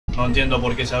No entiendo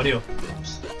por qué se abrió.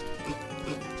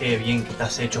 Qué bien que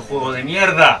estás hecho, juego de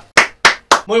mierda.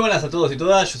 Muy buenas a todos y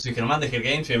todas, yo soy Germán de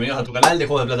GRAN, bienvenidos a tu canal de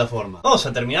juegos de plataforma. Vamos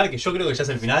a terminar, que yo creo que ya es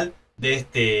el final de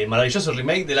este maravilloso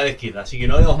remake de Aries, así que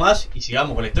no vemos más y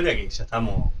sigamos con la historia que ya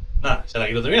estamos... Nada, ya la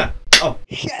quiero terminar. Vamos.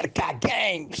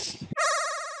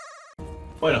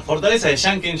 Bueno, fortaleza de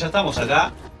JANKEN, ya estamos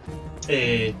acá.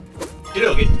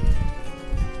 Creo que...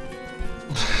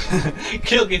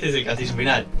 creo que este es el castillo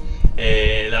final.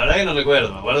 La verdad que no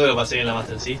recuerdo, me acuerdo que lo pasé en la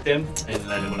Master System,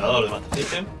 en el emulador de Master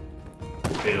System.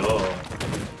 Pero...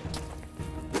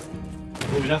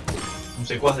 mirá, un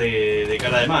secuaz de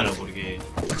cara de mano, porque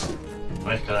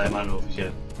no es cara de mano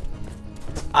oficial.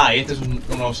 Ah, y este es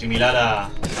uno similar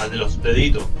al de los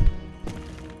deditos.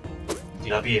 Y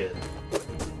la piedra.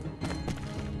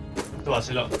 Esto va a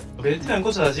ser lo que te tiran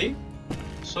cosas así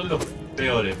son los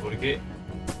peores, porque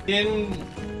tienen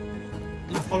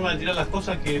una forma de tirar las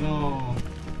cosas que no,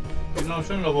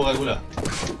 yo no lo puedo calcular.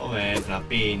 O me entra una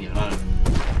piña, hermano.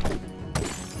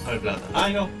 A ver, plata.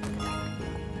 ¡Ay, no!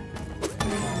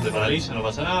 Se paraliza, no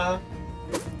pasa nada.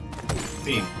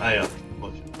 Fin, ahí va.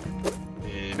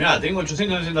 Mirá, tengo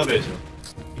 860 pesos.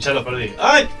 Y ya los perdí.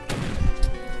 ¡Ay!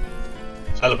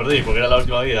 Ya los perdí porque era la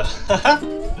última vida.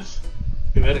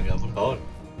 ¡Qué verga, por favor!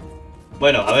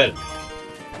 Bueno, a ver.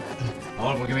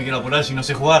 Amor, ¿por qué me quiero apurar si no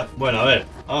sé jugar? Bueno, a ver.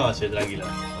 Vamos a hacer tranquila.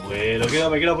 Porque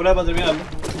me quiero apurar para terminar.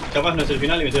 Capaz no es el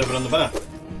final y me estoy apurando para nada.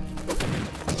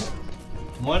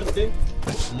 Muerte.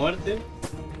 Muerte.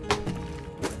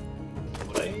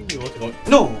 Por ahí y vos te comes.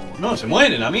 ¡No! No, se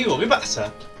mueren, amigo. ¿Qué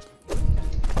pasa?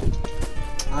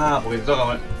 Ah, porque te toca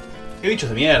comer. ¡Qué bichos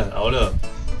de mierda, boludo!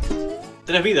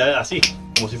 3 vidas, así.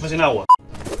 Como si fuesen agua.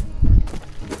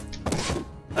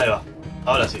 Ahí va.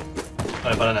 Ahora sí. No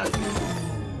me para nadie.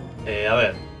 A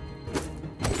ver.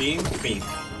 Pim, pim.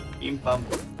 Pim, pam.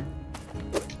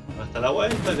 Hasta la agua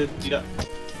esta te tira.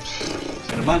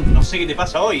 Germán, no sé qué te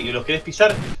pasa hoy, que los querés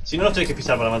pisar. Si no los tenés que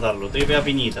pisar para matarlo, te pega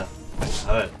piñita.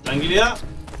 A ver, tranquilidad.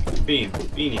 Pim,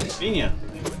 piña, piña.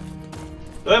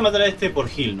 Lo voy a matar a este por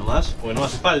heal nomás, porque no me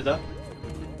hace falta.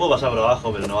 Puedo pasar por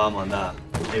abajo, pero no vamos a andar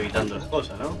evitando las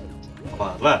cosas, ¿no? Vamos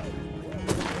a agarrar.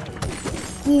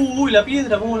 Uy, la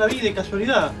piedra, cómo la vi de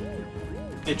casualidad.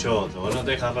 Qué choto, no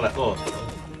te deja agarrar las cosas.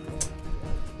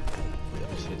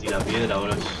 Se tira piedra,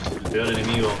 boludo, es el peor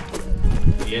enemigo.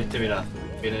 Y este, mira,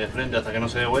 viene de frente hasta que no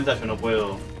se dé vuelta, yo no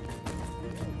puedo...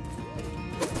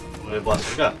 no le puedo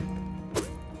acercar.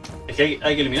 Es que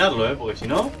hay que eliminarlo, porque si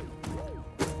no...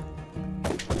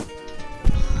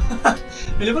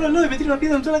 me le paro al lado y me tiro una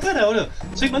piedra en toda la cara, boludo.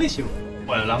 Soy malísimo.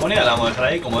 Bueno, las monedas las vamos a dejar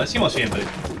ahí, como decimos siempre.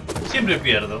 Siempre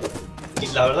pierdo. Y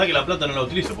la verdad que la plata no la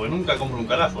utilizo, porque nunca compro un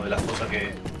carajo de las cosas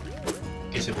que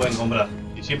se pueden comprar.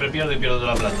 Y siempre pierdo y pierdo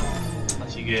toda la plata.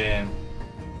 Así que...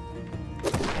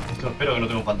 esto espero que no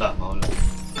tenga un fantasma, boludo.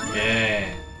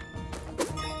 Bien.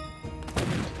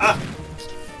 ¡Ah!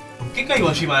 ¿Por qué caigo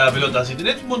encima de la pelota? Si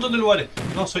tenés un montón de lugares.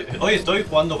 No, hoy estoy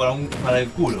jugando para el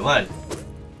culo, mal.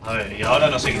 A ver, y ahora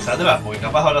no sé qué está atrás, porque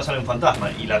capaz ahora sale un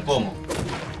fantasma y la como.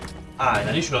 Ah, el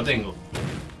anillo lo tengo.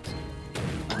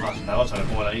 No, es una cosa, me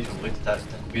como el anillo, porque está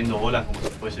escupiendo bolas como si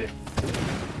fuese...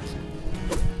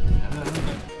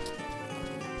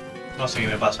 No sé qué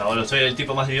me pasa, boludo. Soy el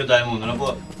tipo más idiota del mundo, no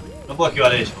puedo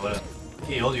esquivar eso, boludo.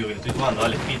 Qué odio que le estoy tomando,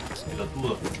 dale, speed,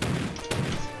 pelotudo.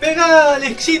 ¡Pega,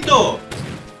 Alexito!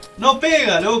 ¡No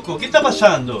pega, loco! ¿Qué está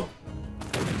pasando?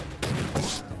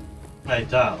 Ahí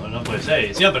está, bueno, no puede ser.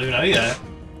 Encima perdí una vida,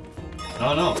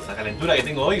 No, la calentura que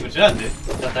tengo hoy, impresionante.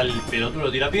 Ya está el pelotudo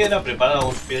tira piedra, preparado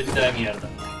con su piedrita de mierda.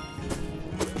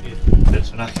 Qué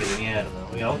personaje de mierda.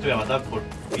 Oiga, vos te voy a matar por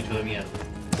bicho de mierda.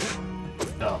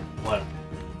 No, bueno.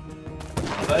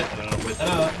 Vamos a matar esto, que no nos cuesta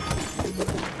nada.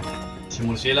 Ese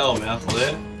murciélago me va a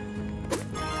joder.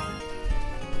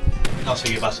 No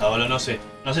sé qué pasa, boludo, no sé.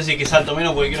 No sé si es que salto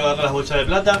menos porque quiero agarrar las bolsas de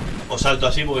plata o salto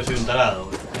así porque soy un tarado,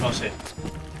 boludo. No sé.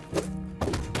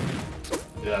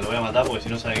 Lo voy a matar porque si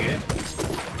no sabe qué,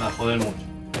 me va a joder mucho.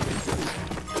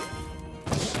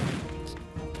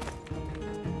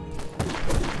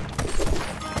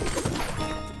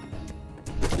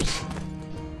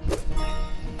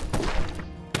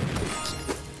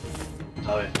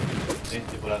 A ver,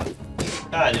 por acá.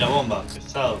 ¡Ah, la bomba!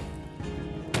 Pesado.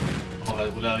 Vamos a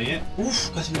calcular bien.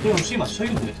 Uf, casi me pego encima, soy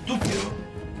un estúpido.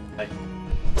 Ahí.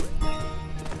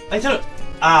 Ahí está.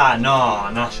 Ah,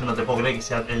 no, yo no te puedo creer que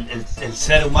sea el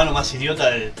ser humano más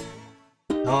idiota del...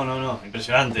 No,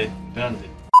 impresionante.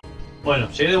 Bueno,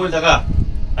 llegué de vuelta acá.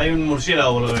 Hay un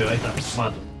murciélago, por lo que veo, ahí está,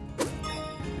 mato.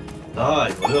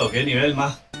 Ay, boludo, qué nivel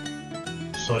más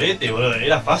sorete, boludo.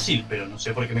 Era fácil, pero no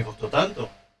sé por qué me costó tanto.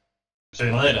 Soy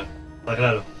de madera, está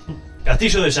claro.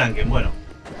 Castillo de JANKEN, bueno.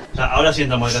 O sea, ahora sí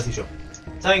entramos al castillo.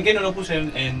 ¿Saben qué? No lo puse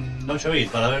en 8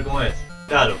 bits para ver cómo es.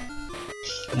 Claro.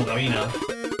 Cómo camina.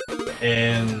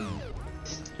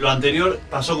 Lo anterior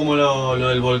pasó como lo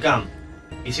del volcán.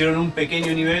 Hicieron un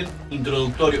pequeño nivel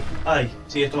introductorio. Ay,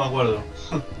 sí, esto me acuerdo.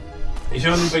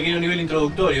 Hicieron un pequeño nivel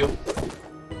introductorio.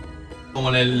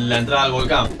 Como en la entrada al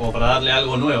volcán. Como para darle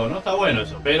algo nuevo, ¿no? Está bueno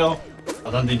eso, pero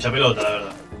bastante hincha pelota, la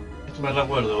verdad. Esto me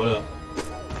recuerdo, boludo.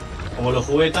 Como lo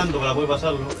jugué tanto para poder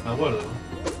pasarlo, me acuerdo, ¿no?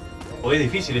 O es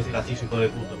difícil este castillo, hijo de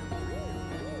puto.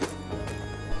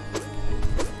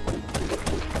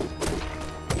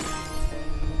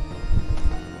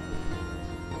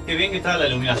 Qué bien que está la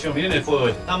iluminación, miren el fuego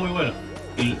este, está muy bueno.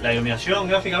 Y la iluminación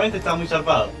gráficamente está muy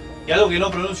zarpado. Y algo que no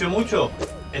pronuncio mucho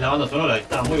es la banda sonora, que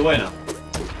está muy buena.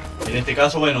 En este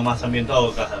caso, bueno, más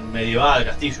ambientado medieval,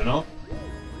 castillo, ¿no?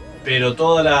 Pero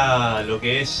toda lo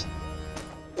que es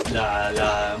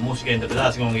la música interpretada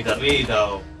así como guitarrita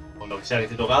o lo que sea que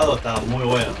esté tocado está muy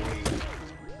buena,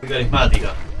 muy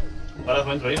carismática. Un carajo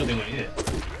dentro ahí no tengo ni idea.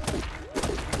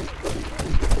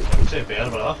 No sé, pegar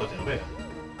para abajo te lo pega.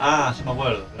 Ah, sí me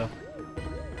acuerdo, pero...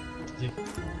 Sí.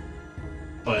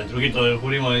 Bueno, el truquito que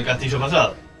descubrimos del castillo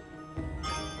pasado.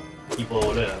 Y puedo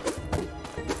volver a...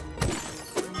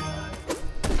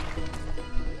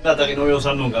 Plata que no voy a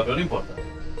usar nunca, pero no importa.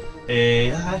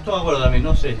 Esto me acuerdo también,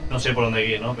 no sé por dónde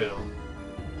ir, ¿no? Pero...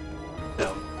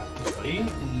 Ahí,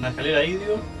 una escalera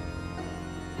hídrido.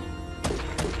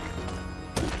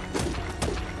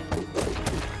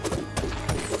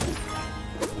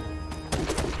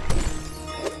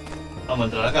 Vamos a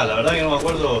entrar acá, la verdad que no me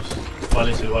acuerdo cuál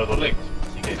es el lugar correcto,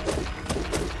 así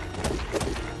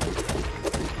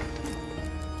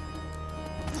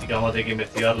que... vamos a tener que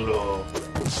investigarlo.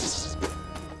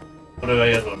 Prueba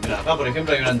y error. Mira, acá por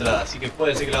ejemplo hay una entrada, así que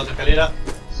puede ser que la otra escalera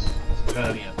se la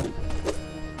mía.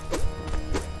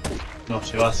 No,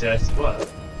 lleva hacia este lugar.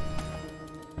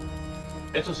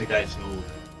 Esto se cae seguro.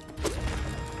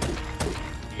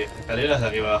 Y esta escalera es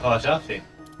la que bajaba allá, sí.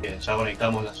 Bien, ya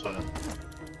conectamos la zona.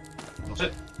 No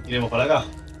sé, iremos para acá.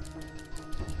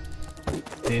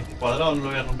 Este cuadrado no lo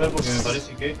voy a romper porque me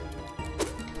parece que...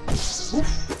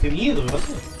 Uff, qué miedo me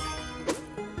pasó.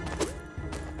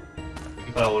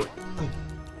 Aquí para volver.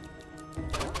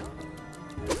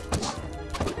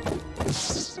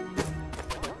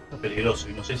 Peligroso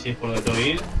y no sé si es por donde tengo que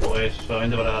ir o es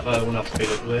solamente para agarrar alguna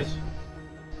pelotudez.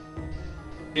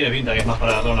 Tiene pinta que es más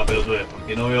para agarrar una pelotudez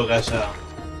porque no veo que haya...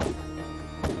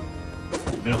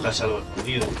 Al menos que haya algo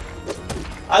escondido.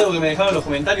 Algo que me dejaron en los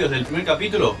comentarios del primer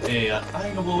capítulo.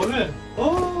 Ay, no puedo volver.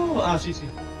 Oh, ah, sí, sí.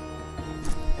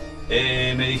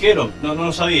 Me dijeron, no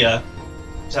lo sabía.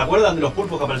 ¿Se acuerdan de los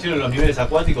pulpos que aparecieron en los niveles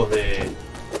acuáticos de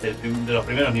los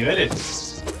primeros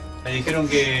niveles? Me dijeron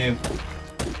que...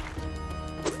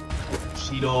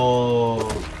 Si lo...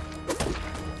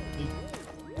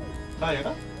 ¿Vale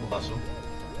acá? No paso.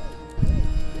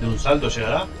 ¿De un salto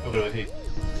llegará? Yo creo que sí.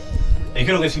 Me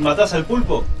dijeron que si matás al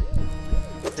pulpo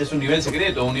es un nivel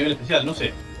secreto o un nivel especial, no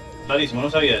sé. Rarísimo, no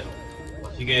sabía eso.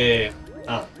 Así que...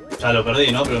 Ah, ya lo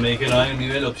perdí, ¿no? Pero me dijeron hay un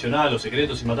nivel opcional o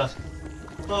secreto si matás.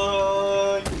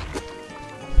 Ay.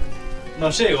 No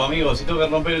llego, amigo, si tengo que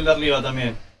romper el de arriba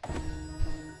también.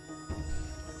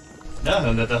 ¿Ya?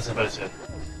 ¿Dónde te hace aparecer?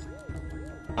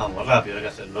 Vamos, rápido hay que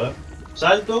hacerlo, ¿eh?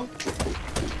 Salto.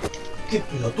 ¡Qué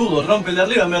pelotudo! Rompe el de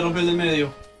arriba en vez de romper el del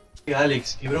medio. ¡Qué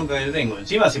Alex! ¡Qué bronca que tengo!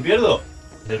 Encima, si pierdo,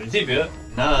 desde el principio, ¿eh?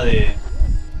 Nada de...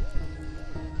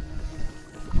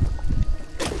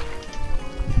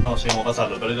 No sé cómo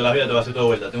pasarlo, pero la vida te va a hacer todo de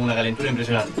vuelta. Tengo una calentura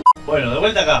impresionante. Bueno, de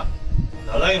vuelta acá.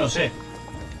 La verdad que no sé.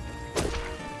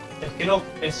 Es que no...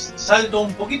 salto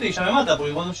un poquito y ya me mata,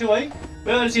 porque cuando llego ahí...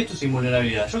 Voy a ver si esto es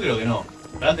invulnerabilidad. Yo creo que no.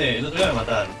 Pero antes, el otro día me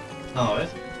mataron. No, ¿ves?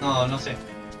 No sé.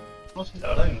 No sé, la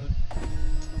verdad que no sé.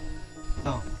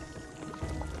 No.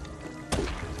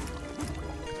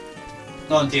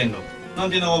 No entiendo. No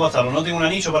entiendo cómo pasarlo. No tengo un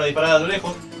anillo para disparar a lo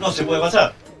lejos. No se puede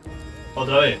pasar.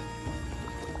 Otra vez.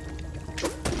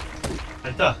 Ahí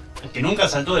está. Es que nunca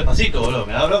saltó despacito, boludo.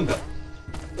 Me da bronca.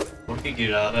 ¿Por qué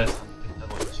quiero agarrar esta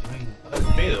cosa? Si no hay... Agarrar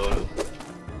el pedo, boludo.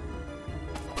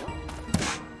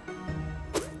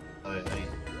 A ver, ahí.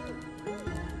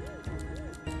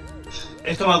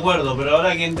 Esto me acuerdo, pero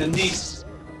ahora que entendí...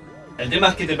 El tema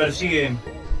es que te persigue...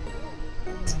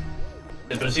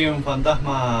 Te persigue un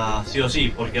fantasma sí o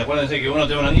sí, porque acuérdense que uno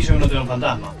te da un anillo y uno te da un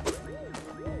fantasma.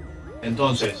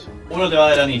 Entonces, uno te va a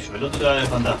dar el anillo, el otro te va a dar el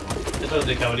fantasma. Esto lo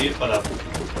tienes que abrir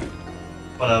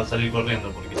para salir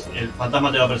corriendo, porque el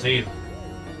fantasma te va a perseguir.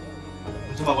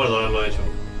 Esto me acuerdo de haberlo hecho.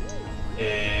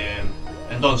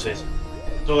 Entonces,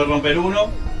 tengo que romper uno.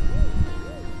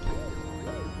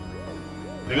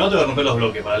 Primero tengo que romper los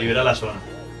bloques para liberar la zona.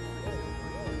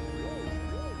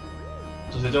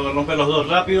 Entonces tengo que romper los dos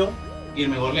rápido,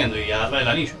 irme corriendo y agarrar el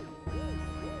anillo.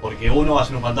 Porque uno va a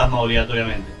ser un fantasma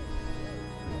obligatoriamente.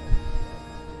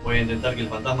 Voy a intentar que el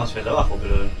fantasma sea el de abajo,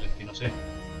 pero es que no sé.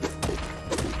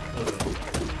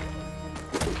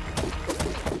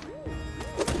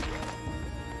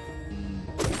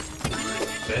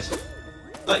 ¿Ves?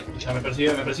 Ay, ya me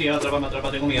persigue,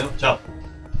 atrapa, tengo miedo. Chao.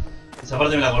 Esa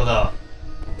parte me la acordaba.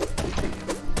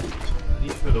 El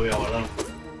anillo lo voy a guardar.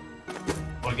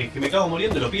 Porque es que me cago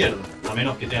muriendo y lo pierdo. A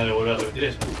menos que tenga que volver a repetir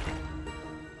eso.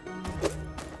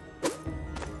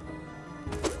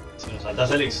 Si nos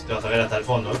saltás, Alex, te vas a caer hasta el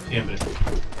fondo, siempre. Es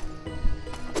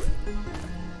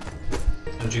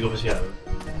un chico especial.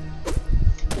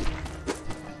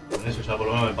 Con eso ya por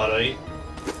lo menos me paro ahí.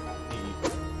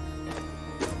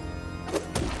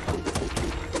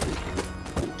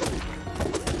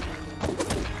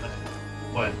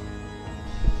 Bueno.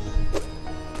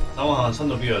 Estamos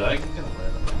avanzando piola, ¿eh? ¿Qué nos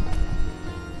puede dar?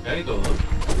 Cagué todo.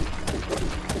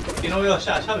 Que no veo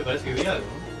allá, me parece que vi algo.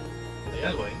 Hay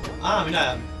algo ahí. Ah,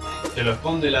 mirá. Se lo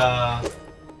esconde el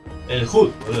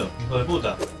HUD, boludo. Hijo de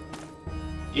puta.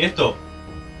 ¿Y esto?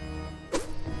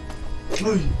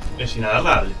 Uy, es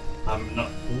inagarrable. Ah, no.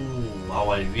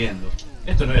 Agua hirviendo.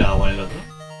 Esto no era agua en el otro.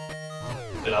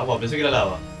 Era agua, pensé que era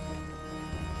lava.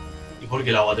 ¿Y por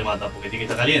qué el agua te mata? Porque tiene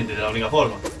que estar caliente, de la única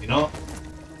forma. Si no,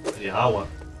 sería agua.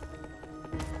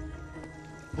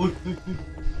 Uy.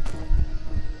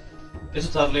 Eso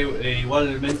está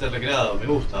igualmente recreado, me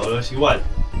gusta, boludo, es igual.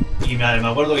 Y me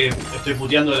acuerdo que estoy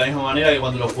puteando de la misma manera que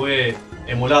cuando lo jugué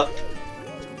emulado.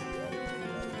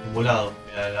 Mira,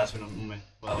 hace un mes.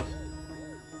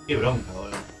 Qué bronca,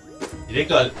 boludo.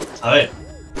 Directo al... A ver,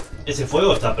 ese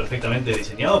fuego está perfectamente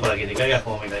diseñado para que te caigas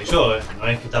como me caí yo, No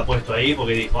es que está puesto ahí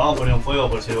porque dijo, vamos a poner un fuego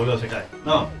por si el boludo se cae.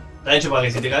 No, está hecho para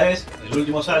que si te caes, en el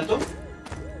último salto,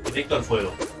 directo al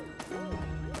fuego.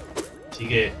 Así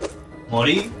que,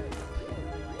 morí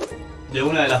de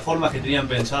una de las formas que tenían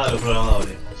pensadas los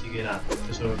programadores. Así que nada,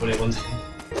 eso me pone contento.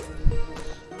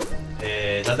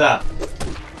 Tata.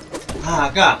 Ah,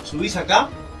 acá, subís acá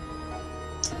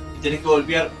y tenés que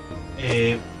golpear,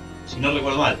 si no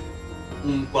recuerdo mal,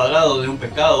 un cuadrado de un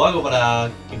pescado o algo para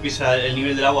que empiece el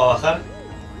nivel del agua a bajar.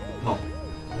 No,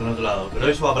 por otro lado, pero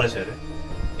eso va a aparecer,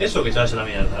 Eso que se vaya a la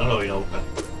mierda, no lo voy a ir a buscar.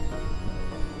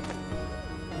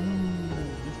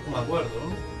 No me acuerdo,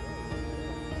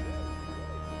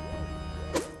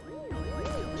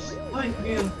 Ay, qué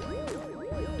miedo.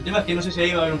 El tema es que no sé si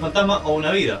ahí va a haber un fantasma o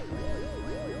una vida.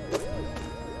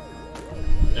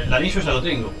 El anillo ya lo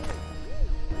tengo.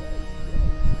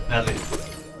 Arriba.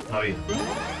 Una vida.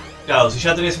 Claro, si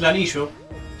ya tenés el anillo,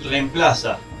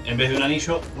 reemplaza, en vez de un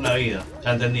anillo, una vida.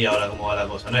 Ya entendí ahora cómo va la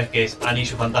cosa. No es que es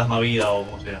anillo, fantasma, vida o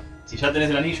como sea. Si ya tenés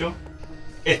el anillo,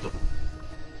 esto.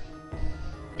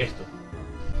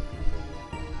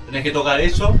 Tenés que tocar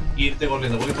eso e irte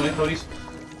corriendo. ¿Por qué con esto abrís?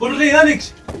 ¡Corre,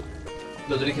 Alex!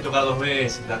 Lo tenés que tocar 2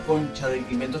 veces. La concha de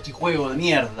que inventó este juego de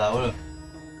mierda, boludo.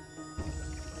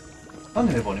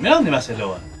 ¿Dónde me pone? Mirá dónde me hace el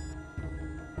Logan.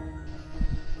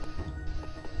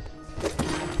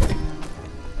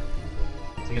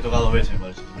 Hay que tocar 2 veces, me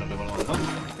parece, si no recuerdo mal, ¿no?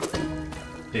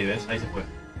 Sí, ¿ves? Ahí se fue.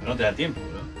 Pero no te da tiempo,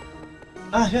 boludo.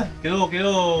 Ah, ya.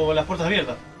 Quedó las puertas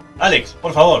abiertas. Alex,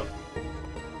 por favor.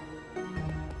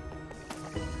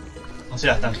 No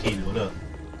seas tan gil, boludo.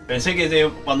 Pensé que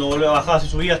cuando volvías a bajar y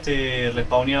subías te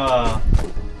respawneaba.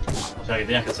 O sea que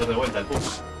tenías que hacer de vuelta el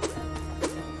puso.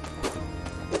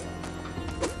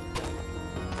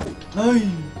 ¡Ay!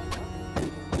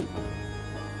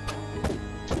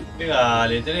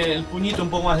 Pégale, tenés el puñito un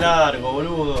poco más largo,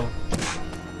 boludo.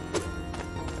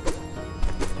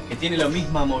 Es que tiene la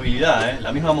misma movilidad,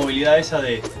 La misma movilidad esa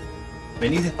de...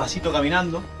 Venís despacito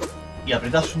caminando y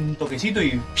apretás un toquecito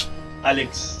y...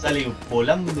 Alex sale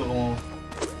volando como...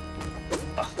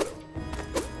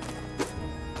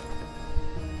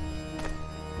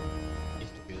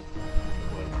 Estúpido.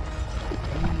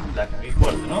 La cagué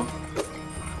fuerte, ¿no?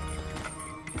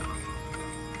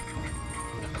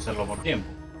 Tienes que hacerlo por tiempo.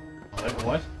 A ver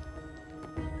cómo es.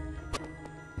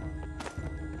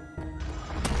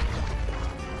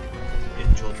 Qué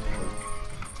choto.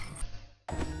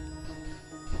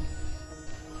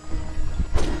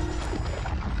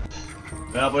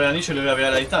 Me voy a poner el anillo y le voy a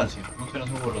pegar a la distancia. No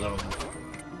se me ocurre otra cosa.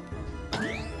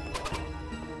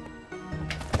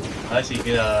 A ver si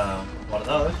queda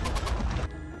guardado eso.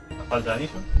 La falta de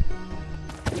anillo.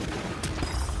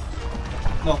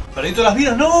 No, perdí todas las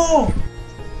vidas, ¡no!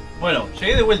 Bueno,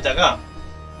 llegué de vuelta acá.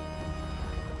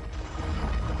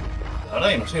 La verdad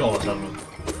que no sé cómo pasarlo.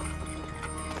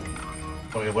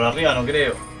 Porque por arriba no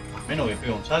creo. A menos que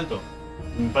pegue un salto.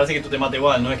 Me parece que esto te mata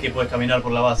igual, no es que puedes caminar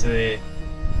por la base de...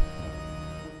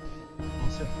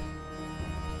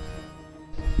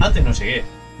 Antes no llegué.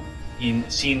 Y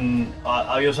sin...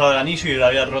 había usado el anillo y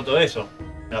había roto eso.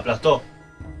 Me aplastó.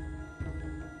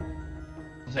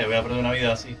 No sé, voy a perder una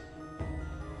vida así.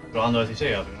 Probando a ver si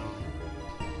llega, pero no.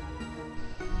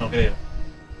 No creo.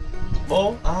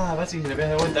 Oh, a ver si le pegas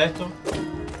de vuelta a esto.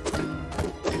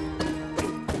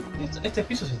 Este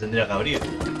piso se tendría que abrir.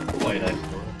 ¿Cómo era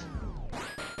esto?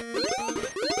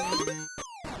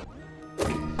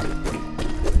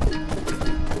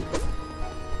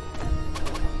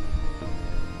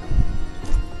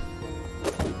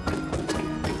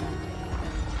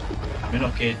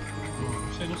 Menos que...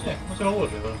 no se me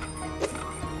ocurre, bro.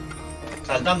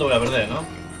 Saltando voy a perder, ¿no?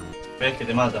 Ves que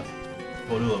te mata.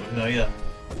 Boludo, es una vida.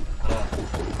 Ah.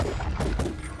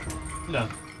 Mira.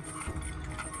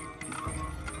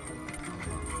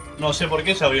 No sé por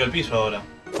qué se abrió el piso ahora.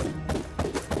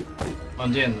 No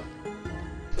entiendo.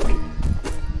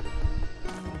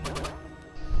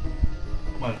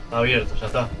 Bueno, está abierto, ya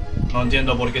está. No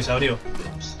entiendo por qué se abrió.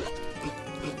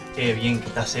 Qué bien que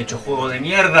estás hecho, juego de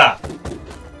mierda.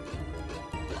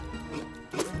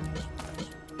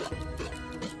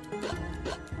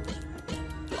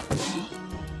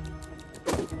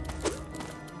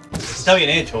 Está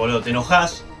bien hecho, boludo. Te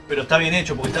enojas, pero está bien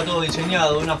hecho porque está todo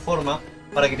diseñado de una forma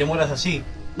para que te mueras así.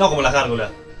 No como las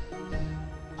gárgolas.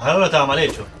 Las gárgolas estaba mal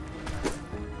hecho.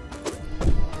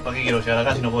 ¿Para qué quiero llegar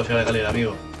acá si no puedo llegar a la escalera,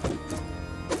 amigo?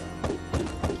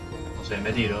 No sé,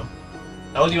 me tiro.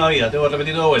 La última vida, tengo que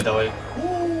repetir todo de vuelta, güey.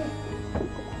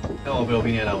 Tengo que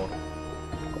opinar el agua.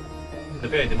 Te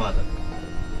pega y te mata.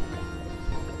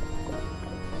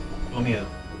 Tengo miedo.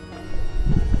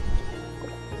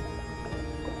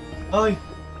 ¡Ay!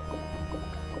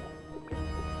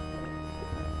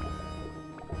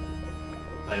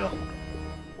 Ahí va.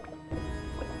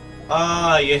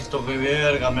 ¡Ay! Esto que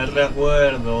verga, me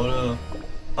recuerdo, boludo.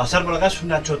 Pasar por acá es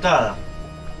una chotada.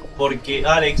 Porque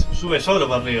Alex sube solo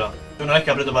para arriba. Yo una vez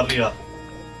que aprieto para arriba.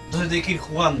 Entonces tenés que ir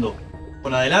jugando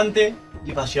con adelante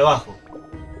y para hacia abajo.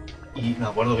 Y me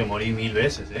acuerdo que morí 1000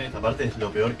 veces, Esta parte es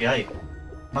lo peor que hay.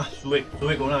 Más sube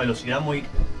con una velocidad muy...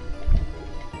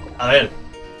 A ver.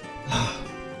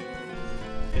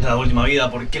 Es la última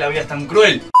vida, ¿por qué la vida es tan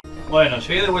cruel? Bueno,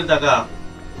 llegué de vuelta acá.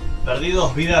 Perdí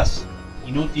 2 vidas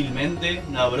inútilmente.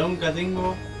 Una bronca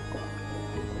tengo.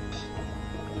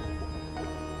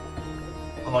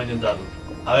 Vamos a intentarlo.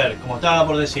 A ver, como estaba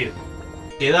por decir,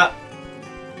 te da...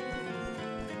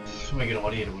 Yo me quiero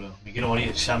morir, boludo. Me quiero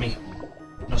morir ya mismo.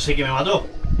 No sé qué me mató.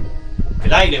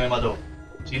 El aire me mató.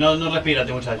 Si no, no respira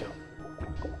este muchacho.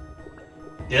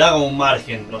 Te da como un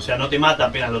margen, o sea, no te mata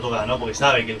apenas lo tocas, ¿no? Porque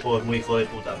sabe que el juego es muy hijo de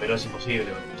puta, pero es imposible.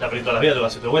 Ya perdí todas las vidas, tengo que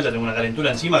hacer otra vuelta, tengo una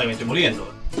calentura encima que me estoy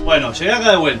muriendo. Bueno, llegué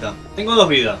acá de vuelta. Tengo 2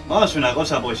 vidas. Vamos a hacer una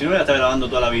cosa, porque si no voy a estar grabando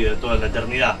toda la vida, toda la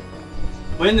eternidad.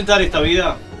 Voy a intentar esta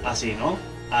vida así, ¿no?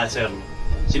 A hacerlo.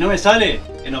 Si no me sale,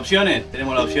 en opciones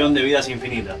tenemos la opción de vidas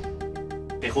infinitas.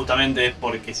 Que justamente es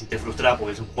porque si te frustras,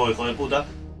 porque es un juego hijo de puta.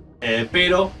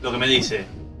 Pero lo que me dice...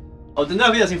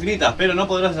 Obtendrás vidas infinitas, pero no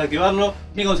podrás desactivarlo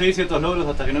ni conseguir ciertos logros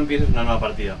hasta que no empieces una nueva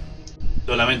partida.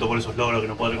 Lo lamento por esos logros que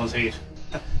no podré conseguir.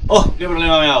 ¡Oh! ¡Qué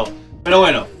problema me hago! Pero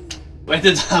bueno, voy a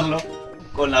intentarlo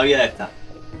con la vida esta.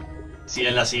 Si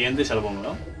en la siguiente ya lo pongo,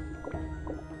 ¿no?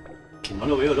 Que no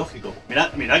lo veo lógico.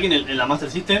 Mirá que en la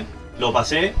Master System lo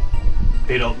pasé,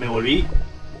 pero me volví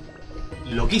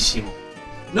loquísimo.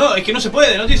 No, es que no se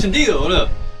puede, no tiene sentido, boludo.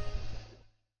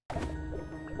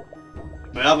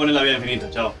 Me voy a poner la vida infinita,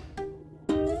 chao.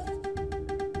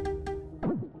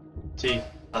 Sí,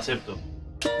 acepto.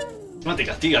 Encima te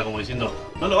castiga como diciendo,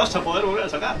 no lo vas a poder volver a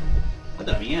sacar. Vete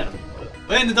a la mierda.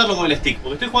 Voy a intentarlo con el stick,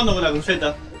 porque estoy jugando con la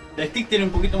cruceta. El stick tiene un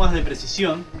poquito más de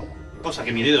precisión, cosa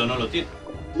que mi dedo no lo tiene.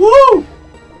 ¡Woo!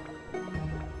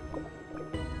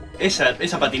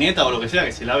 Esa patineta o lo que sea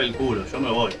que se lave el culo, yo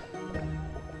me voy.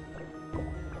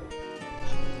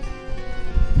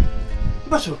 ¿Qué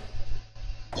pasó?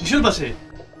 Si yo lo pasé.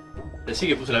 Decí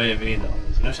que puse la vida infinita,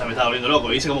 si no ya me estaba volviendo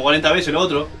loco. Hice como 40 veces lo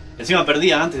otro. Encima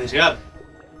perdía antes de llegar.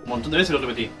 Un montón de veces lo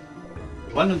repetí.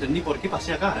 Igual no entendí por qué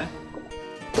pasé acá,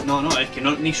 No, es que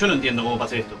no, ni yo lo entiendo cómo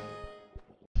pasé esto.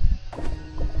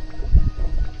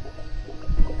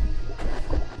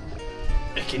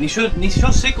 Es que ni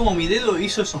yo sé cómo mi dedo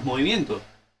hizo esos movimientos.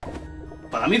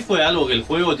 Para mí fue algo que el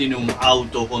juego tiene un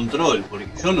autocontrol, porque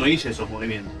yo no hice esos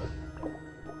movimientos.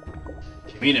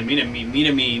 Que miren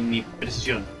mi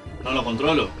precisión. No lo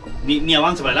controlo. Ni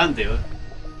avanza para adelante,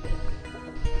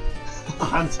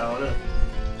 Avanza, boludo.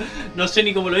 No sé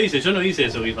ni cómo lo hice. Yo no hice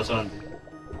eso que pasó antes.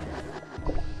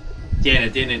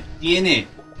 Tiene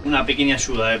una pequeña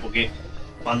ayuda, porque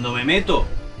cuando me meto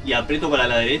y aprieto para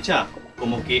la derecha,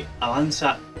 como que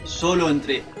avanza solo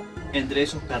entre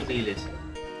esos carriles.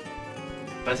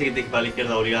 Parece que te para la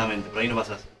izquierda obligadamente, por ahí no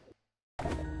pasas.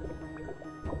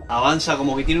 Avanza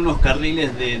como que tiene unos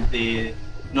carriles de...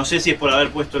 No sé si es por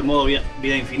haber puesto el modo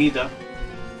vida infinita,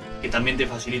 que también te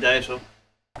facilita eso.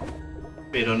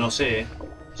 Pero no sé,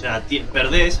 O sea,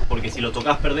 perdés, porque si lo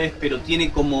tocas perdés, pero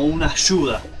tiene como una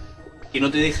ayuda. Que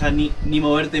no te deja ni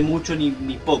moverte mucho ni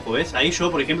poco, ¿ves? Ahí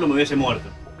yo, por ejemplo, me hubiese muerto.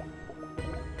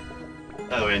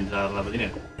 Ah, voy a entrar a la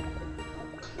patinera.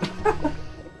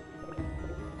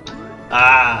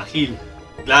 Ah, Gil.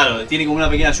 Claro, tiene como una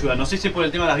pequeña ayuda. No sé si es por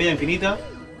el tema de las vidas infinitas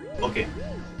o qué.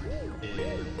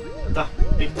 Está,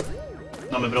 listo.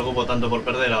 No me preocupo tanto por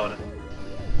perder ahora.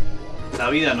 La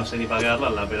vida no sé ni para qué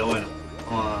agarrarla, pero bueno.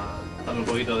 Vamos a darle un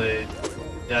poquito de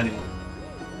ánimo.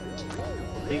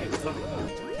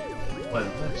 Bueno,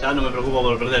 ya no me preocupo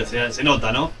por perder, se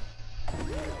nota, ¿no?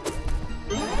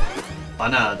 Pa'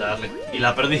 nada te agarré. Y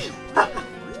la perdí.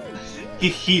 Qué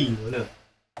gil, boludo.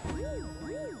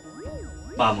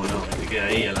 Vámonos, que queda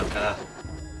ahí a la cagada.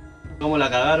 ¿Cómo la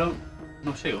cagaron?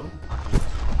 No llego.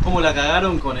 ¿Cómo la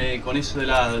cagaron con eso de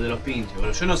los pinches?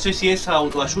 Pero yo no sé si esa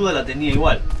autoayuda la tenía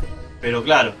igual. Pero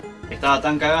claro, estaba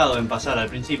tan cagado en pasar al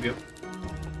principio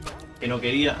que no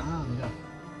quería... Ah, mirá.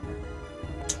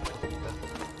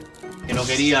 Que no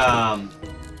quería...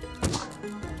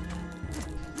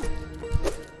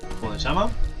 ¿Cómo se llama?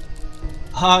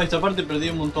 Ah, esta parte perdí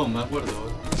un montón, me acuerdo.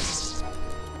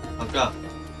 Acá.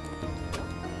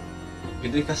 Que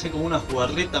tenés que hacer como una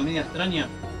jugarreta media extraña.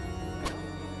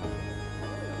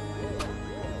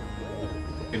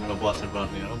 Que no lo puedo hacer por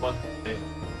arriba, ¿no?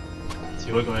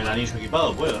 Si voy con el anillo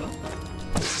equipado, puedo, ¿no?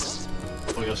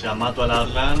 Porque, o sea, mato a la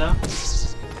rana.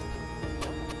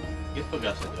 ¿Y esto qué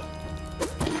hace atrás?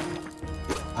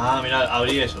 Ah, mirá,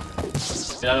 abrí eso.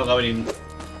 Mirá lo que abrí.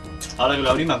 Ahora que lo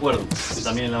abrí me acuerdo. Que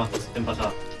también en la Master System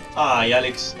pasada. Ay,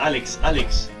 Alex. Ahí está,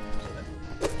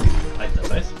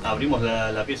 ¿sabes? Abrimos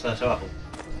la pieza de allá abajo.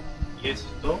 Y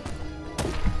esto...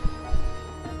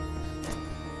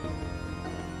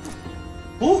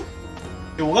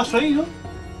 ¡Qué bugazo ahí, ¿no?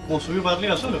 Como subió para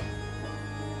arriba solo.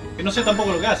 Que no sé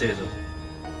tampoco lo que hace eso.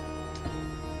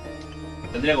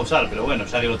 Tendría que usar, pero bueno,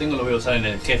 ya que lo tengo lo voy a usar en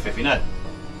el jefe final.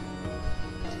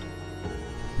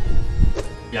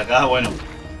 Y acá, bueno,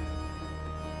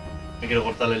 me quiero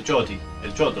cortarle el choto.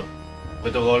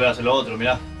 Después tengo que volver a hacer lo otro,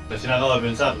 mirá. Recién acabo de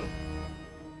pensarlo.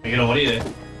 Me quiero morir,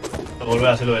 Tengo que volver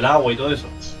a hacer lo del agua y todo eso.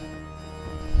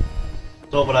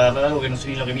 Todo por agarrar algo que no sé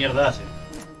ni lo que mierda hace.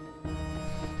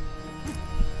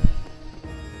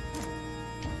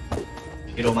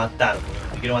 Me quiero matar,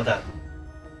 me quiero matar.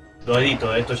 Lo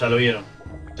edito, esto ya lo vieron.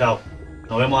 Chao,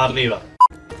 nos vemos arriba.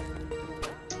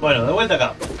 Bueno, de vuelta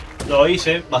acá. Lo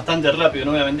hice bastante rápido,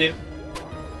 no voy a mentir.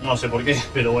 No sé por qué,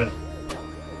 pero bueno.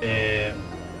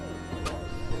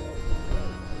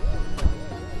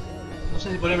 No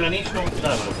sé si ponerme el anillo.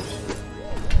 Nada, me lo puse.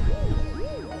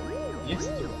 ¿Y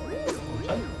esto? ¿Cómo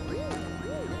sale?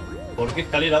 ¿Por qué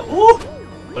escalera?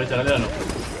 Por esta escalera no.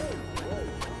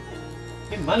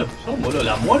 Qué malos que son, boludo.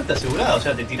 La muerte asegurada. O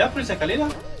sea, te tirás por esa escalera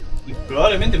y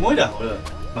probablemente mueras, boludo.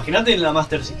 Imagínate en la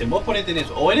Master System. Vos ponete en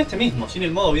eso. O en este mismo, sin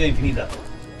el modo vida infinita.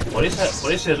 Por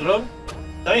ese error.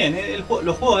 Está bien,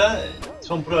 los juegos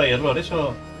son prueba y error.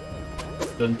 Eso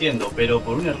lo entiendo. Pero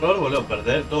por un error, boludo,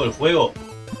 perder todo el juego.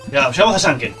 Ya, llegamos a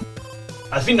JANKEN.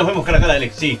 Al fin nos vemos cara a cara,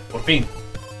 Alex. Sí, por fin.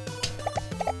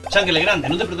 JANKEN el grande.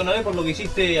 No te perdonaré por lo que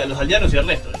hiciste a los aldeanos y al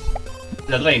resto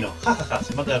del reino. Ja, ja, ja.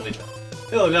 Se mata de risa.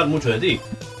 Debo hablar mucho de ti.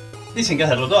 Dicen que has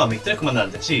derrotado a mis 3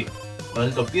 comandantes, sí.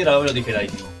 Maldito piedra, babero,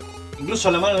 tijeradísimo. Incluso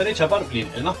a la mano derecha, Parplin,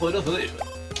 el más poderoso de ellos.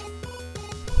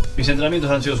 Mis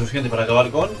entrenamientos han sido suficientes para acabar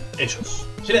con ellos.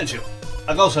 ¡Silencio!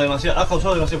 Has causado demasiados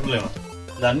problemas.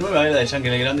 La nueva era de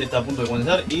JANKEN el Grande está a punto de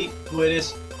comenzar y tú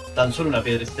eres tan solo una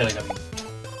piedrecita en el camino.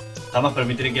 Jamás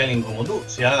permitiré que alguien como tú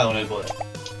se haga con el poder.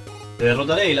 Te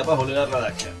derrotaré y la paz volverá a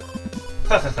RADAXIAN.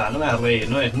 Ja, ja, ja, no me hagas reír,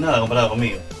 no es nada comparado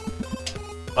conmigo.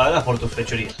 Pagarás por tus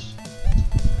fechorías.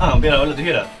 Ah, un piedra, la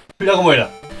tijera. Mira cómo era.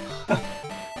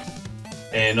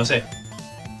 No sé.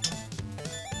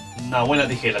 Una buena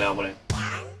tijera le vamos a poner.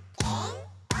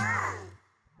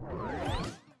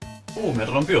 Me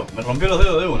rompió los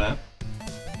dedos de una,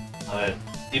 A ver,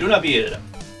 tiró una piedra.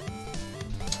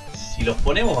 Si los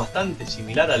ponemos bastante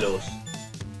similar a los...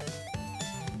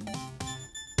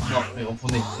 No, me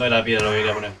confundí. No era la piedra lo que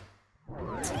quería poner.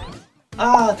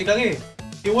 ¡Ah! ¡Te cagué!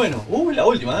 ¡Qué bueno! La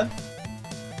última,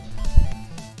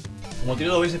 Como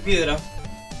tiró 2 veces piedra.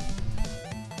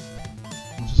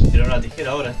 No sé si tirar una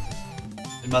tijera ahora.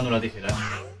 Le mando una tijera.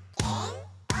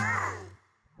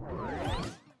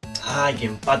 ¡Ay, qué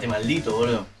empate maldito,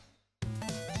 boludo!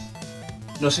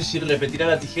 No sé si repetirá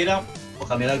la tijera o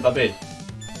cambiará el papel.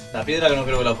 La piedra que no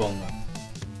creo que la ponga.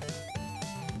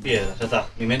 Piedra, ya está.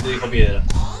 Mi mente dijo piedra.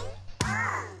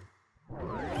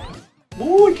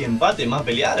 Uy, qué empate más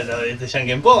peleado este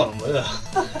JANKEN, boludo.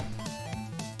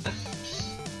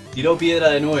 Tiró piedra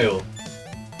de nuevo.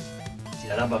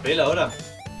 ¿Tirará papel ahora?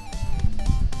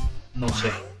 No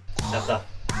sé. Ya está.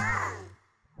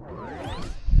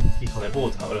 Hijo de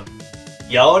puta, bro.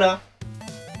 Y ahora...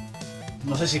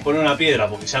 No sé si poner una piedra,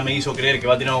 porque ya me hizo creer que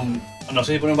va a tirar un... No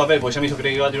sé si poner un papel, porque ya me hizo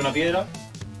creer que va a tirar una piedra.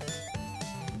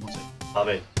 No sé.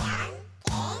 Papel.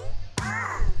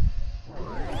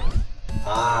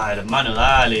 Ah, hermano,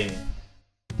 dale.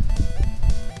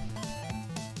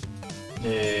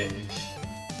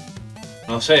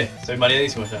 No sé, estoy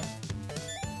mareadísimo ya.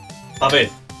 Papel.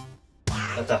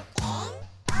 Ya está.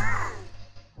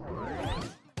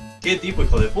 ¿Qué tipo,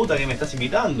 hijo de puta, que me estás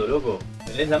imitando, loco?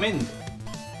 Me lees la mente.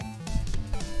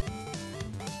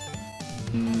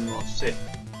 No sé.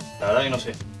 La verdad que no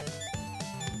sé.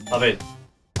 Papel.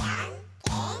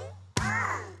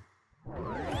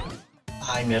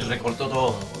 Ay, me recortó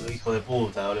todo, boludo, hijo de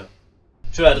puta, boludo.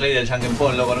 Yo era el rey del JANKEN,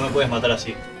 loco, no me puedes matar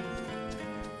así.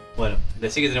 Bueno,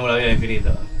 decí que tenemos la vida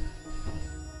infinita.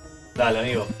 Dale,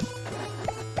 amigo.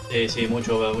 Sí,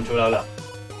 mucho bla bla.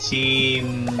 Si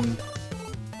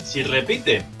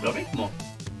repite, lo mismo.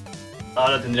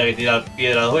 Ahora tendría que tirar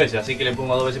piedra 2 veces, así que le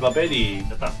pongo 2 veces papel y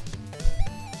ya está.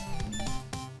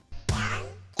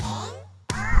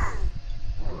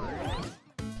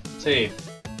 Sí.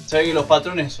 Sabes que los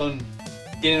patrones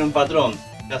tienen un patrón,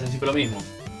 que hacen siempre lo mismo.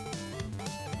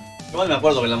 Igual me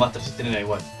acuerdo que en la Master System era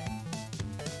igual.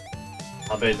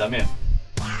 Papel también.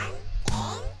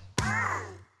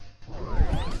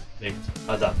 Listo,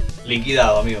 ya está.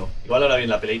 Liquidado, amigo. Igual ahora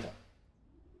viene la peleita.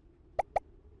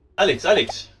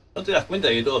 Alex, ¿no te das cuenta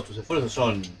de que todos tus esfuerzos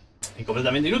son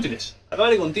completamente inútiles?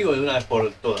 Acabaré contigo de una vez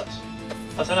por todas.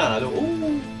 No pasa nada, loco.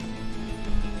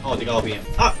 No, te cago bien.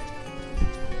 ¡Ah!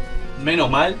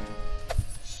 Menos mal.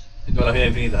 Tengo la vida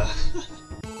infinita.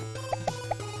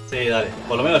 Sí, dale.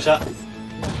 Por lo menos ya.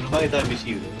 Menos mal que estaba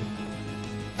invisible.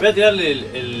 Voy a tirarle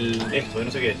esto, que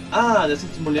no sé qué es. Ah, te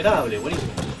haces invulnerable.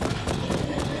 Buenísimo.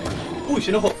 Uy,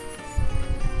 se enojó.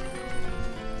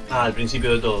 Ah, al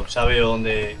principio de todo. Ya veo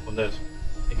dónde esconderse.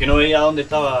 Es que no veía dónde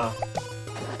estaba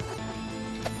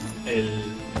el...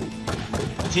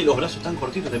 Sí, los brazos tan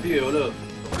cortitos de pibe, boludo.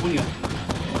 Los puños.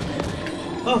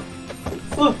 ¡Oh!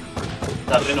 ¡Oh!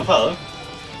 Está re enojado, ¿eh?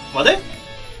 ¿Maté?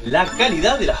 La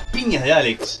calidad de las piñas de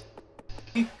Alex.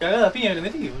 Qué cagada piña que le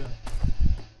metí, boludo.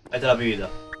 Ahí está la pibita.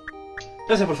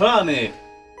 Gracias por salvarme.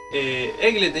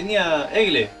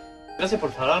 Egle. Gracias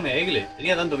por salvarme, Egle.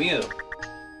 Tenía tanto miedo.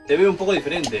 Te veo un poco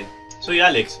diferente. Soy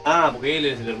Alex. Ah, porque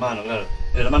Egle es el hermano, claro.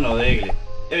 El hermano de Egle.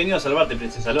 He venido a salvarte,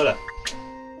 princesa Lora.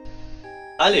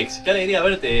 Alex, qué alegría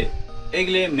verte.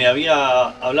 Egle me había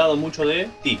hablado mucho de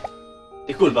ti.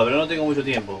 Disculpa, pero no tengo mucho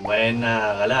tiempo.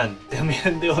 Buena, galán.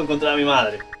 También debo encontrar a mi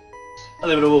madre. No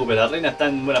te preocupes, la reina está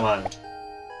en buenas manos.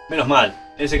 Menos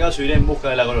mal. En ese caso iré en busca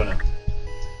de la corona.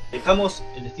 Dejamos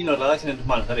el destino de RADAXIAN en tus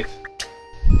manos, Alex.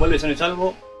 Vuelve sano y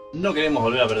salvo. No queremos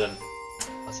volver a perder.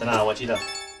 No pasa nada, guachita.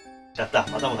 Ya está,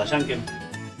 matamos a JANKEN.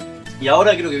 Y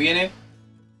ahora creo que viene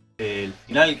el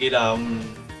final, que era un...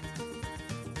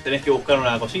 Tenés que buscar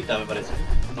una cosita, me parece.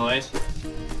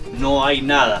 No hay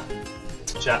nada.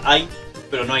 O sea, hay,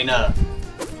 pero no hay nada.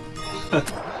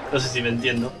 No sé si me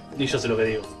entiendo, ni yo sé lo que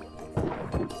digo.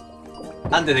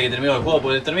 Antes de que termine el juego,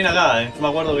 porque termina acá, Yo me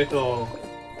acuerdo que esto...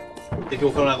 Tienes que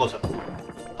buscar una cosa.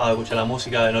 Ah, escucha la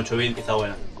música en 8 bits que está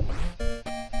buena.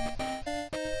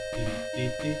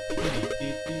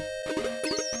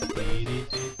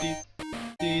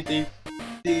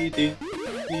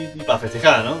 Para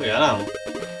festejar, ¿no? Que ganamos.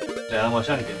 Le ganamos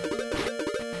a JANKEN.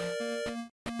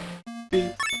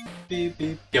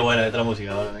 Qué buena letra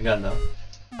música, ahora me encanta.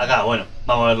 Acá, bueno,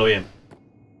 vamos a verlo bien.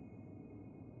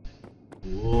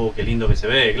 Qué lindo que se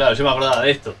ve. Claro, yo me acordaba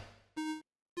de esto.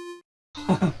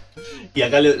 Y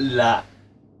acá la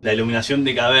iluminación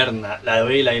de caverna, la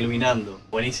vela iluminando.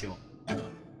 Buenísimo.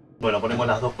 Bueno, ponemos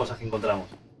las dos cosas que encontramos.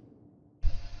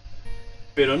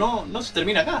 Pero no se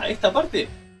termina acá. Esta parte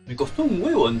me costó un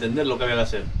huevo entender lo que había que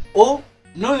hacer. O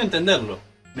no entenderlo.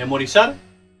 Memorizar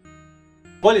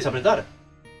cuál es apretar.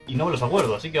 Y no me los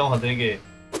acuerdo, así que vamos a tener que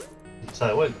empezar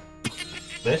de vuelta.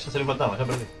 ¿Ves? Ya se le faltaba, ya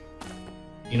perdí.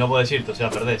 Y no puedo decirte, o sea,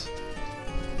 perdés.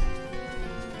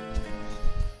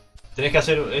 Tenés que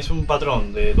hacer, es un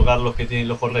patrón de tocar los que tienen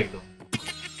los correctos.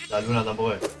 La luna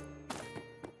tampoco es.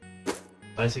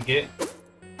 Parece que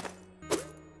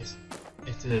es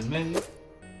este del medio.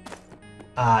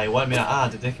 Ah, igual, mira,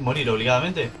 te tenés que morir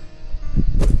obligadamente.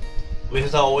 Hubiese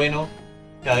estado bueno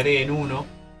que agreguen uno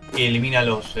que elimina a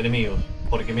los enemigos.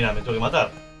 Porque mira, me tengo que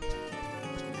matar.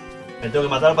 Me tengo que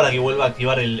matar para que vuelva a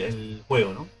activar el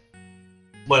juego, ¿no?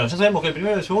 Bueno, ya sabemos que el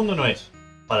primero y el segundo no es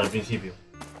para el principio.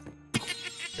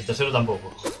 El tercero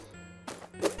tampoco.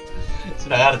 Es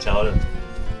una garcha, boludo.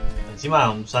 Encima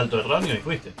un salto erróneo y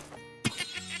fuiste.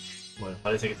 Bueno,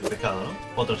 parece que es el pescado, ¿no?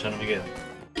 Otro ya no me queda.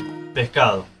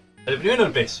 Pescado. El primero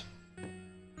el pez.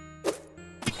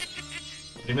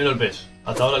 Primero el pez.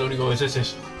 Hasta ahora lo único que sé es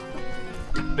eso.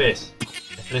 Pez.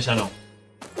 Estrella no.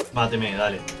 Máteme,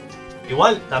 dale.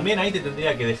 Igual también ahí te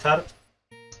tendría que dejar.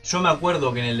 Yo me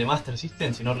acuerdo que en el de Master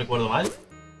System, si no recuerdo mal.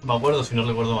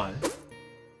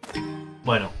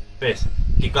 Bueno, pez.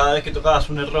 Que cada vez que tocabas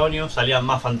un erróneo salían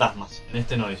más fantasmas. En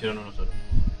este no, hicieron uno solo.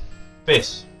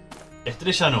 Pez.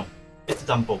 Estrella no. Este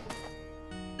tampoco.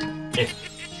 Este.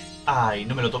 Ay,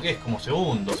 no me lo toqué, es como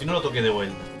segundo. Si no lo toqué de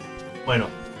vuelta. Bueno,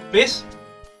 pez.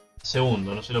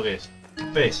 Segundo, no sé lo que es.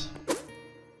 Pez.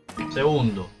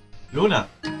 Segundo. Luna.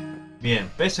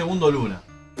 Bien, pez segundo luna.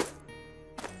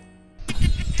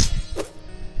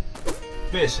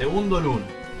 Pez segundo luna.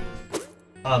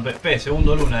 Ah, pez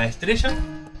segundo luna, estrella.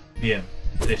 Bien,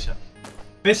 estrella.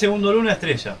 Pez segundo luna,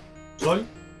 estrella. Sol.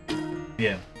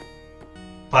 Bien.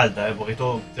 Falta, porque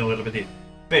esto tengo que repetir.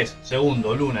 Pez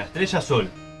segundo luna, estrella, sol.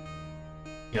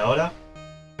 ¿Y ahora?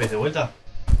 ¿Pez de vuelta?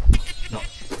 No.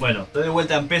 Bueno, estoy de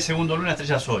vuelta en pez segundo luna,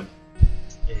 estrella, sol.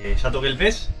 Ya toqué el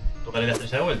pez. Tocaré la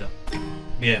estrella de vuelta.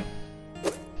 Bien.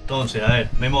 Entonces, a ver,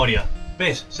 memoria.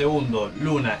 Pez, segundo,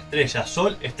 luna, estrella,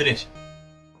 sol, estrella.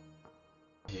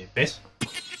 ¿Pez?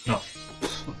 No.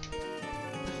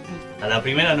 A la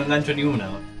primera no engancho ninguna.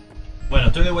 Bueno,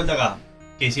 estoy de vuelta acá.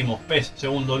 ¿Qué hicimos? Pez,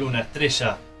 segundo, luna,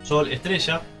 estrella, sol,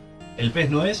 estrella. El pez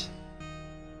no es.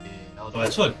 Vamos a tocar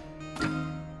el sol.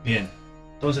 Bien.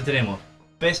 Entonces tenemos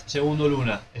pez, segundo,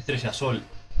 luna, estrella, sol.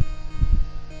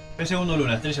 Pez, segundo,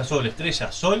 luna, estrella, sol,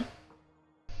 estrella, sol.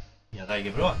 Y acá hay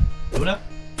que probar. ¿Luna?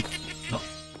 No.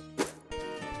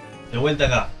 De vuelta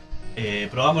acá.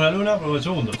 Probamos la luna, probamos el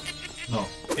segundo. No.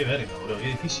 Qué verga, bro. Qué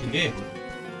difícil que es, bro.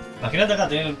 Imagínate acá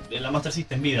tener la Master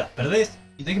System vidas. Perdés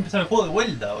y tenés que empezar el juego de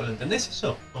vuelta, bro. ¿Entendés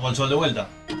eso? Como el sol de vuelta.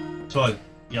 Sol.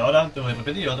 Y ahora tengo que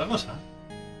repetir otra cosa.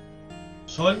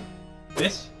 Sol.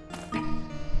 Pez.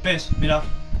 Pez. Mira.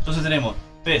 Entonces tenemos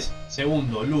pez,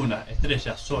 segundo, luna,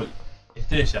 estrella, sol.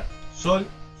 Estrella, sol,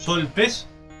 sol, pez.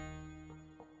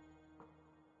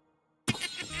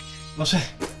 No sé.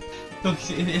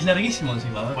 Es larguísimo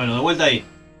encima, ¿eh? Bueno, de vuelta ahí.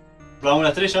 Probamos la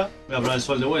estrella. Voy a probar el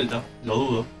sol de vuelta. Lo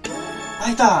dudo.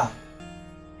 ¡Ahí está!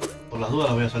 Por las dudas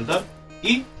las voy a saltar.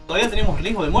 Y todavía tenemos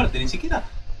riesgo de muerte. Ni siquiera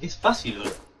es fácil,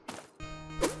 bro.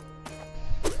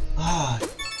 ¡Ay!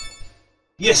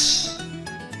 ¡Yes!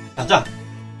 Ya está.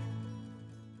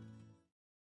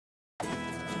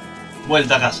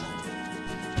 Vuelta a casa.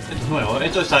 Esto es nuevo, ¿eh?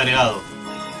 Esto es agregado.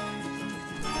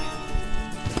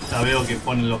 Ya veo que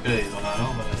ponen los créditos acá, ¿no?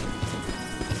 Para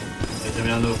ir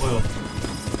terminando el juego.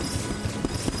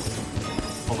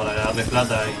 O para darle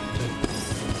plata ahí.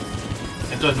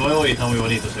 Sí. Esto es nuevo y está muy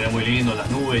bonito, se ve muy lindo, las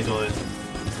nubes y todo eso.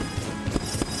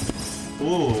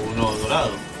 Uno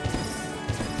dorado.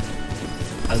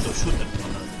 Alto shooter.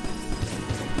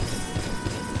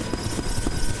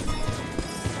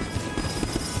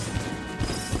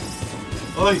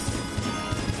 ¡Ay!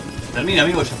 Termina,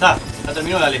 amigo, ya está. Ya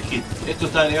terminó la Let's Kit. Esto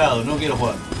está agregado, no quiero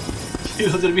jugar.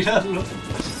 Quiero terminarlo.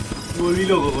 Me volví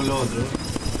loco con lo otro.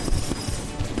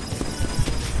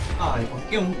 Ay, ¿por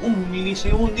qué un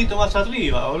milisegundito más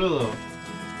arriba, boludo?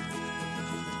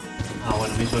 Ah,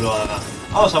 bueno, me hizo lo de acá.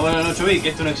 Vamos a poner en 8 bits, que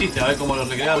esto no existe, a ver cómo lo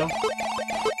recrearon.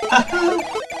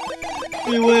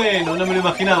 ¡Qué bueno! No me lo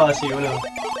imaginaba así, boludo.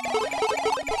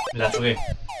 Me la choqué.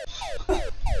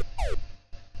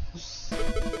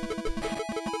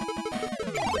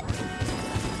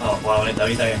 Vamos a jugar con esta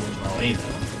vista que es mucho más bonita,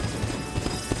 ¿no?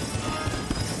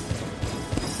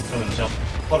 Espero que no sea...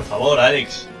 Por favor,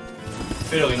 Alex.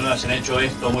 Espero que no hayan hecho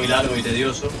esto muy largo y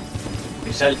tedioso.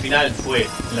 Que ya el final fue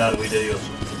largo y tedioso.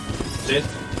 Entonces,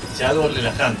 sea algo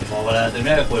relajante, como para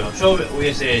terminar el juego. Yo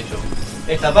hubiese hecho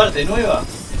esta parte nueva,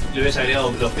 le hubiese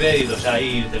agregado los créditos, ya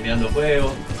ir terminando el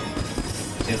juego.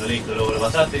 Diciendo listo, luego lo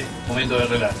pasaste. Momento de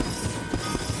relax.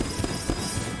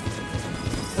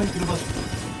 Ay, ¿qué lo pasó?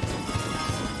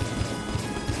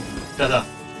 Ya está.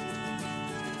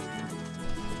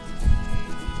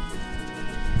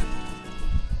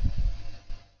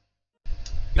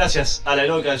 Gracias a la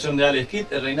heroica acción de Alex Kidd,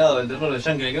 el reinado del terror de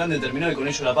Yankee el Grande terminó y con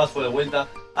ello la paz fue de vuelta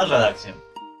al RADAXIAN.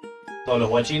 Todos los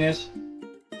guachines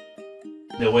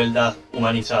de vuelta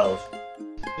humanizados.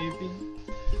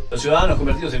 Los ciudadanos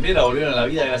convertidos en piedra volvieron a la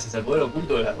vida gracias al poder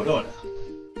oculto de la corona.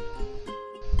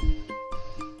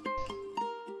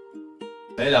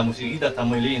 La musiquita está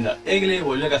muy linda. Egle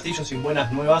volvió al castillo sin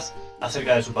buenas nuevas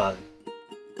acerca de su padre.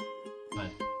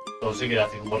 José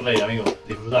quedaste como rey, amigo.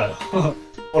 Disfrutalo.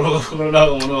 Por lo que fue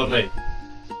coronado como nuevo rey.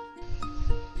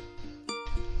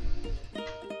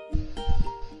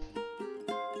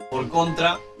 Por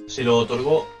contra, se lo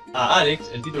otorgó a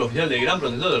Alex el título oficial de Gran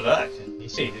Protector de RADAXIAN. Y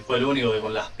sí, fue el único que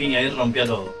con las piñas ahí rompía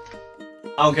todo.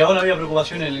 Aunque ahora había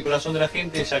preocupación en el corazón de la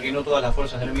gente, ya que no todas las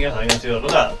fuerzas enemigas habían sido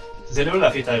derrotadas. Se celebró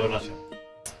la fiesta de coronación.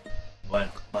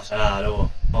 Bueno, no pasa nada, luego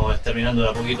vamos terminando de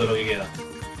a poquito lo que queda.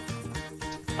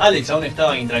 Alex aún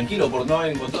estaba intranquilo por no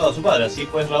haber encontrado a su padre, así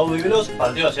pues raudo y veloz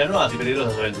partió hacia nuevas y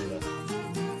peligrosas aventuras.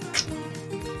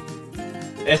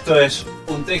 Esto es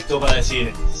un texto para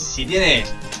decir, si tiene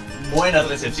buena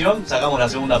recepción, sacamos la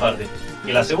segunda parte.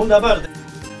 Que la segunda parte,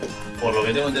 por lo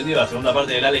que tengo entendido, la segunda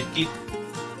parte del Alex Kit,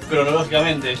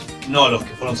 cronológicamente, no los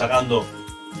que fueron sacando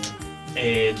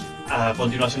a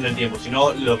continuación del tiempo,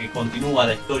 sino lo que continúa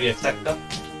la historia exacta,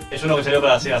 es uno que salió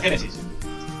para la Sega Genesis.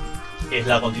 Es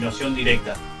la continuación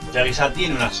directa, ya que ya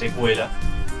tiene una secuela,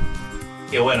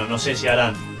 que bueno, no sé si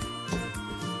harán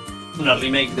una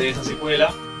remake de esa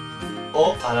secuela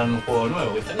o harán un juego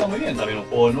nuevo, que estaría muy bien también, un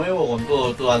juego nuevo con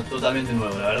todo totalmente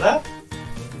nuevo, la verdad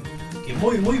que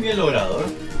muy bien logrado, ¿eh?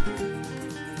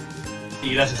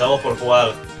 Y gracias a vos por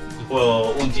jugar el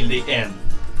juego Until the End,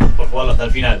 por jugarlo hasta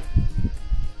el final.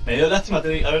 Me dio lástima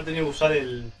haber tenido que usar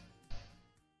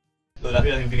lo de las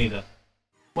vidas infinitas.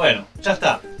 Bueno, ya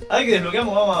está. Ahí que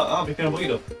desbloqueamos, vamos a pispear un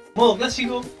poquito. Modo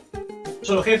clásico,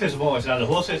 solo jefes, supongo que serán los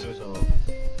bosses, eso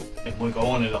es muy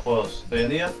común en los juegos de hoy en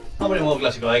día. Vamos a poner modo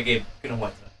clásico, a ver qué nos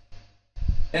muestra.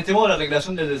 En este modo la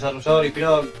recreación del desarrollador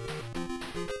inspirado...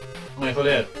 No me dejó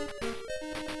leer.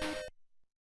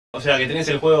 O sea que tenés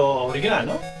el juego original,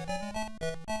 ¿no?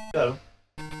 Claro.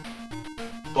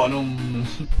 Con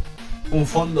un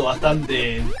fondo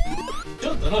bastante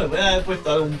choto, ¿no? Le podría haber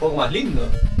puesto algo un poco más lindo.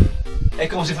 Es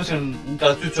como si fuese un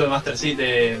cartucho de Master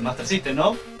System,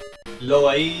 ¿no? El logo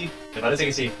ahí, me parece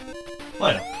que sí.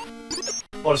 Bueno,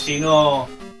 por si no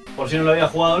lo había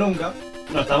jugado nunca,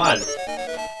 no está mal.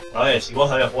 A ver, si vos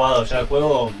habías jugado ya el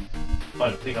juego,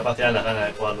 bueno, sí, capaz te dan las ganas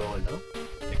de jugarlo de vuelta, ¿no?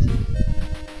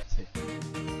 Sí.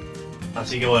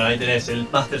 Así que bueno, ahí tenés el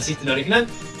Master System original,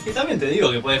 que también te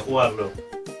digo que podés jugarlo.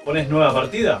 Pones nueva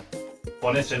partida,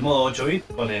 pones el modo 8 bit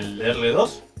con el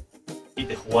R2 y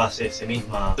te jugás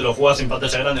te lo jugás en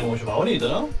pantalla grande mucho más bonito,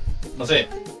 ¿no? No sé,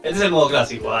 este es el modo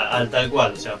clásico, al tal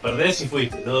cual, o sea, perdés y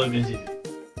fuiste, todo el principio.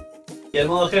 Y el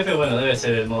modo jefe, bueno, debe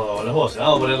ser el modo con los bosses,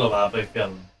 vamos a ponerlo para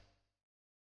pescarlo.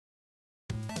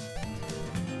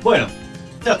 Bueno,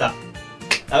 ya está.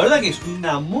 La verdad que es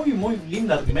una muy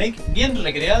linda remake, bien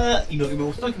recreada, y lo que me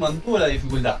gustó es que mantuvo la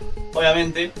dificultad.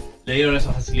 Obviamente le dieron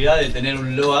esa facilidad de tener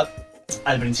un load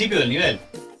al principio del nivel.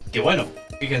 Que bueno,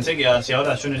 fíjense que si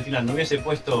ahora yo en el final no hubiese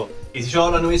puesto... Y si yo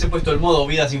ahora no hubiese puesto el modo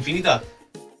vidas infinitas...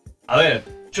 A ver,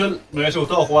 yo me hubiese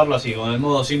gustado jugarlo así, con el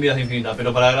modo sin vidas infinitas,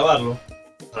 pero para grabarlo,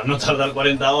 para no tardar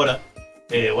 40 horas,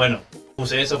 bueno,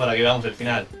 puse eso para que veamos el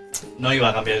final. No iba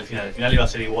a cambiar el final iba a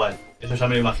ser igual, eso ya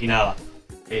me lo imaginaba.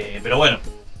 Pero bueno,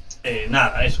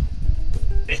 nada, eso.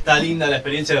 Está linda la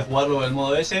experiencia de jugarlo en el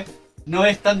modo S. No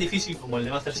es tan difícil como el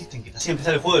de Master System, que te hacía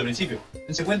empezar el juego del principio.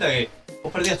 Dense cuenta que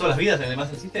vos perdías todas las vidas en el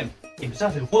Master System y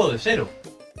empezabas el juego de cero.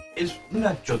 Es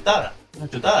una chotada, una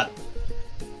chotada.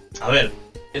 A ver,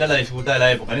 era la dificultad de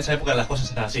la época. En esa época las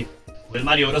cosas eran así. El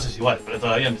Mario Bros es igual, pero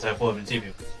todavía empezaba el juego del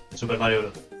principio. El Super Mario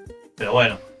Bros. Pero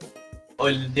bueno,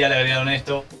 hoy en día le agregaron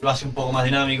esto, lo hace un poco más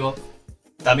dinámico.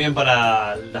 También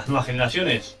para las nuevas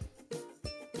generaciones.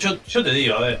 Yo te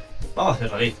digo, a ver, vamos a ser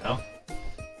realistas, ¿no?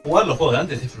 Jugar los juegos de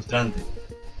antes es frustrante.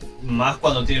 Más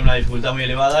cuando tiene una dificultad muy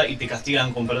elevada y te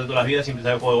castigan con perder todas las vidas y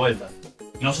empezar el juego de vuelta.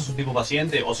 Y no sos un tipo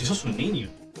paciente, o si sos un niño.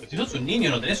 Pero si sos un niño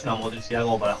no tenés una motricidad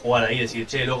como para jugar ahí y decir,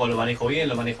 che, loco, lo manejo bien,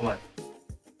 lo manejo mal.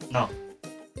 No.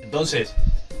 Entonces,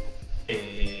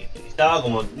 estaba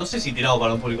como, no sé si tirado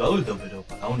para un público adulto, pero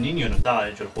para un niño no estaba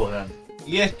hecho el juego de antes.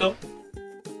 Y esto,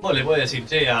 vos le podés decir,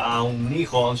 che, a un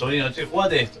hijo, a un sobrino, che,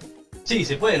 jugate esto. Sí,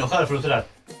 se puede enojar, frustrar.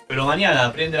 Pero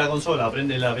mañana prende la consola,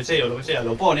 prende la PC o lo que sea,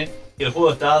 lo pone y el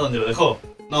juego está donde lo dejó,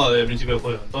 no desde el principio del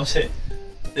juego. Entonces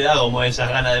te da como esas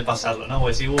ganas de pasarlo, ¿no?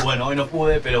 Vos decís, bueno, hoy no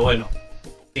pude, pero bueno,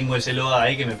 tengo ese load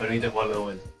ahí que me permite jugarlo de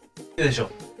vuelta. ¿Qué sé yo?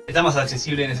 Está más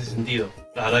accesible en ese sentido.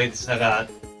 La verdad que te saca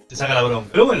la bronca.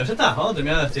 Pero bueno, ya está, vamos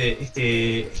terminando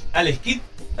este Alex Kit.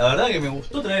 La verdad que me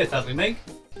gustó traer esta remake.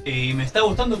 Y me está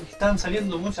gustando que están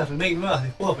saliendo muchas remakes nuevas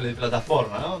de juegos de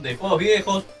plataforma, ¿no? De juegos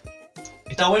viejos.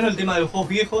 Está bueno el tema de los juegos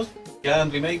viejos que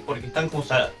hagan remake porque están como,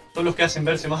 son los que hacen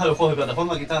verse más a los juegos de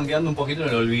plataforma que estaban quedando un poquito en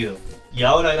el olvido. Y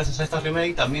ahora gracias a esta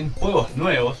remake también juegos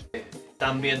nuevos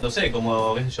están viéndose,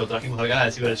 como qué sé yo, trajimos al canal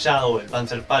el Cyber Shadow, el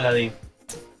Panzer Paladin,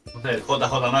 no sé, el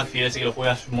JJ McPhee, ese que lo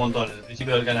juegas un montón en el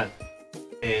principio del canal.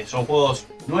 Son juegos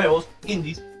nuevos,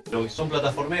 indies, pero que son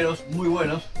plataformeros muy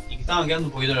buenos y que estaban quedando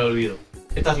un poquito en el olvido.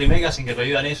 Estas remakes hacen que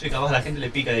revivan eso y capaz la gente le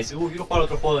pica y dice, quiero jugar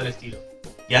otro juego del estilo.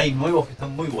 Y hay nuevos que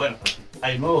están muy buenos,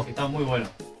 hay nuevos que están muy buenos.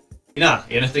 Y nada,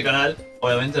 y en este canal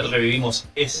obviamente revivimos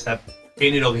ese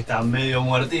género que está medio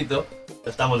muertito, lo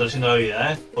estamos trayendo a la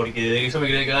vida, porque desde que yo me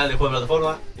creé el canal de juego de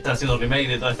plataforma, están haciendo remake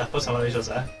de todas estas cosas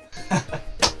maravillosas,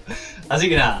 Así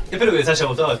que nada, espero que les haya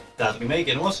gustado esta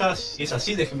remake hermosa. Si es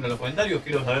así, déjenmelo en los comentarios,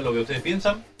 quiero saber lo que ustedes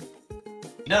piensan.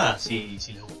 Y nada, si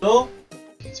les gustó,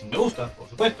 si me gusta, por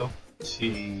supuesto.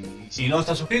 Si no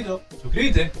estás suscrito,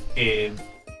 suscríbete, que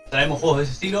traemos juegos de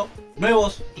ese estilo,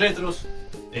 nuevos, retros,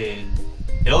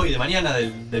 de hoy, de mañana,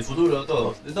 del futuro,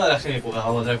 todos. De todas las épocas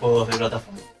vamos a traer juegos de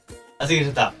plataforma. Así que ya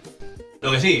está.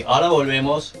 Lo que sí, ahora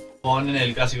volvemos con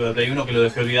el clásico de Play 1 que lo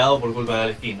dejé olvidado por culpa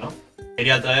del skin, ¿no?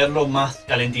 Quería traerlo más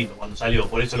calentito cuando salió,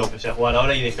 por eso lo empecé a jugar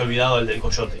ahora y dejé olvidado el del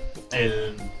coyote,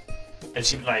 el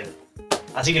Ship Rider.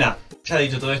 Así que nada, ya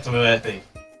dicho todo esto me voy a despedir.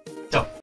 Chao.